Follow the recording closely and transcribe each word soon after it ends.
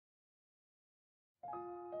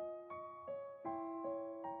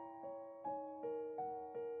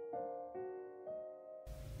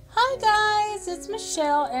Hi guys, it's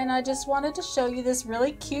Michelle, and I just wanted to show you this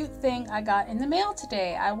really cute thing I got in the mail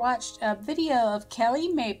today. I watched a video of Kelly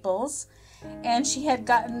Maples, and she had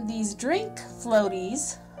gotten these drink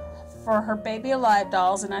floaties for her Baby Alive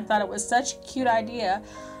dolls, and I thought it was such a cute idea.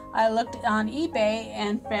 I looked on eBay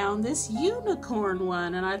and found this unicorn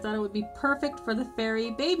one, and I thought it would be perfect for the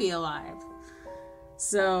fairy Baby Alive.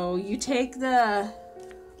 So you take the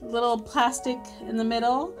little plastic in the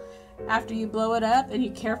middle after you blow it up, and you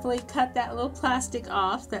carefully cut that little plastic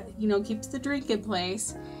off that, you know, keeps the drink in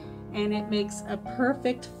place, and it makes a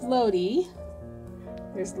perfect floatie.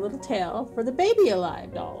 There's a little tail for the Baby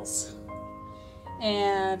Alive dolls,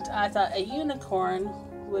 and I thought a unicorn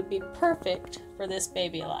would be perfect for this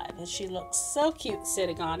Baby Alive, and she looks so cute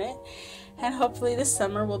sitting on it, and hopefully this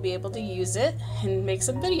summer we'll be able to use it and make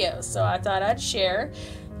some videos. So I thought I'd share.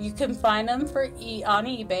 You can find them on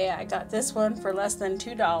eBay. I got this one for less than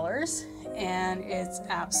 $2, and it's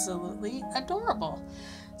absolutely adorable.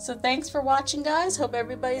 So thanks for watching, guys. Hope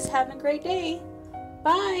everybody's having a great day.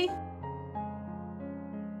 Bye.